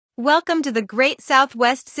Welcome to the Great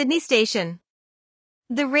Southwest Sydney Station,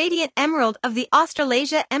 the radiant emerald of the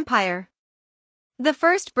Australasia Empire. The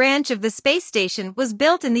first branch of the space station was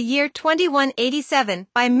built in the year 2187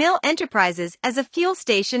 by Mill Enterprises as a fuel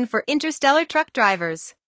station for interstellar truck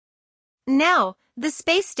drivers. Now, the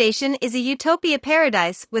space station is a utopia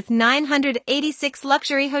paradise with 986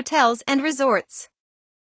 luxury hotels and resorts.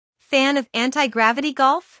 Fan of anti-gravity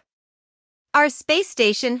golf? Our space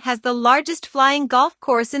station has the largest flying golf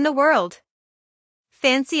course in the world.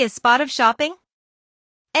 Fancy a spot of shopping?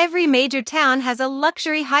 Every major town has a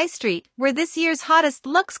luxury high street where this year's hottest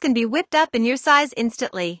looks can be whipped up in your size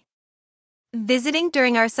instantly. Visiting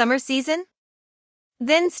during our summer season?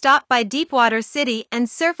 Then stop by Deepwater City and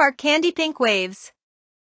surf our candy pink waves.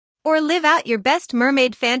 Or live out your best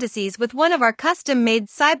mermaid fantasies with one of our custom-made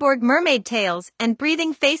cyborg mermaid tails and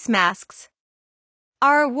breathing face masks.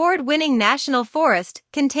 Our award-winning national forest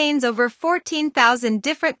contains over 14,000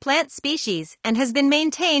 different plant species and has been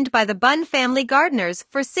maintained by the Bunn family gardeners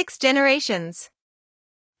for 6 generations.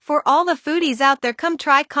 For all the foodies out there, come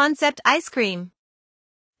try Concept Ice Cream.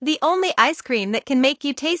 The only ice cream that can make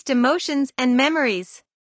you taste emotions and memories.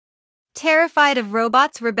 Terrified of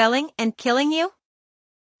robots rebelling and killing you?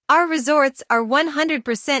 Our resorts are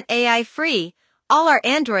 100% AI-free. All our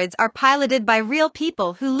androids are piloted by real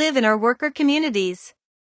people who live in our worker communities.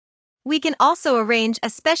 We can also arrange a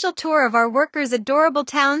special tour of our workers' adorable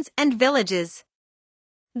towns and villages.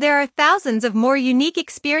 There are thousands of more unique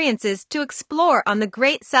experiences to explore on the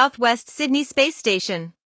Great Southwest Sydney Space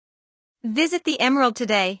Station. Visit the Emerald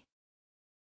today.